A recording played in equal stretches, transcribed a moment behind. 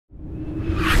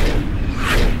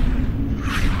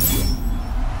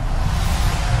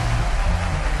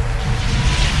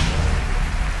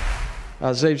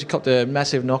Zeebs, you copped a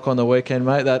massive knock on the weekend,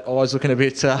 mate. That eye's looking a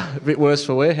bit worse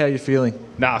for wear. How are you feeling?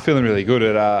 Nah, feeling really good.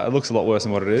 It looks a lot worse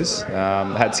than what it is.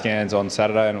 Had scans on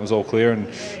Saturday and it was all clear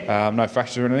and no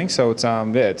fractures or anything. So it's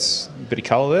it's a bit of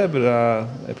colour there,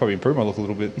 but it probably improved my look a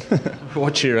little bit.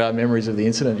 What's your memories of the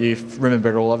incident? You remember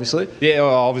it all, obviously. Yeah,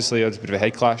 well, obviously it was a bit of a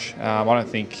head clash. I don't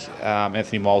think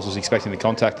Anthony Miles was expecting the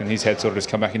contact, and his head sort of just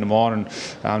come back into mine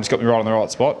and just got me right on the right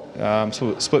spot.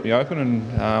 So it split me open,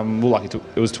 and we're lucky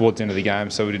it was towards the end of the game,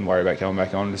 so we didn't worry about coming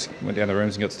back on. Just went down the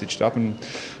rooms and got stitched up and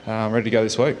ready to go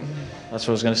this week. That's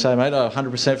what I was going to say, mate.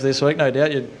 100% for this week, no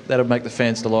doubt. That'll make the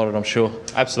fans delighted, I'm sure.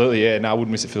 Absolutely, yeah. No, I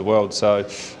wouldn't miss it for the world. So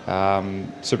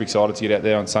super excited to get out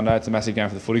there on Sunday. It's a massive game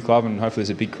for the footy club, and hopefully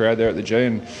there's a big crowd there at the G,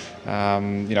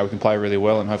 and we can play really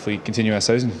well and hopefully continue our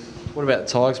season. What about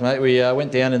the Tigers, mate? We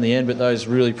went down in the end, but those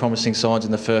really promising signs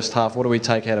in the first half. What do we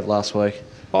take out of last week?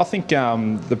 I think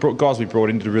the guys we brought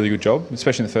in did a really good job,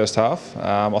 especially in the first half.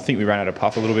 I think we ran out of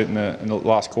puff a little bit in the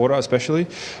last quarter, especially.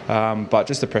 But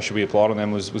just the pressure we applied on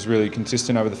them was really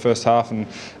consistent over the first half, and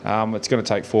it's going to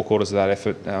take 4 quarters of that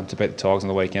effort to beat the Tigers on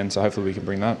the weekend. So hopefully we can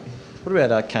bring that. What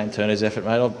about Kane Turner's effort,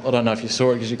 mate? I don't know if you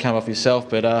saw it because you came off yourself,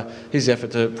 but his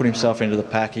effort to put himself into the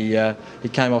pack, he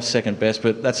came off second best,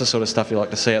 but that's the sort of stuff you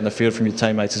like to see out in the field from your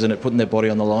teammates, isn't it? Putting their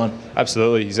body on the line.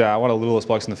 Absolutely. He's one of the littlest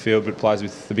blokes in the field, but plays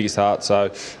with the biggest heart.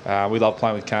 So we love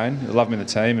playing with Kane. We love him in the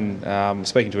team, and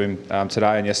speaking to him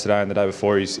today and yesterday and the day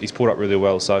before, he's pulled up really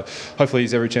well. So hopefully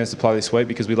he's every chance to play this week,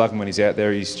 because we love him when he's out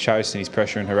there. He's chasing his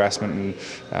pressure and harassment,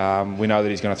 and we know that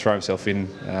he's going to throw himself in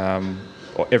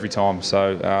every time.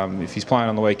 So if he's playing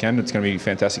on the weekend, it's going to be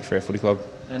fantastic for our footy club.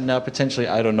 And potentially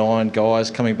 8 or 9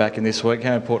 guys coming back in this week.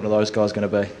 How important are those guys going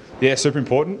to be? Yeah, super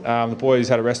important. The boys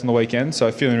had a rest on the weekend,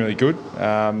 so feeling really good.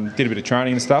 Did a bit of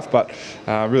training and stuff, but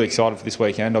really excited for this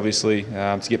weekend, obviously,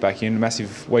 to get back in.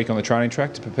 Massive week on the training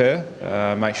track to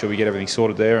prepare, make sure we get everything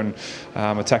sorted there, and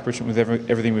attack Richmond with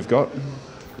everything we've got.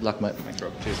 Good luck, mate. Thanks,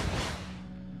 Rob. Cheers.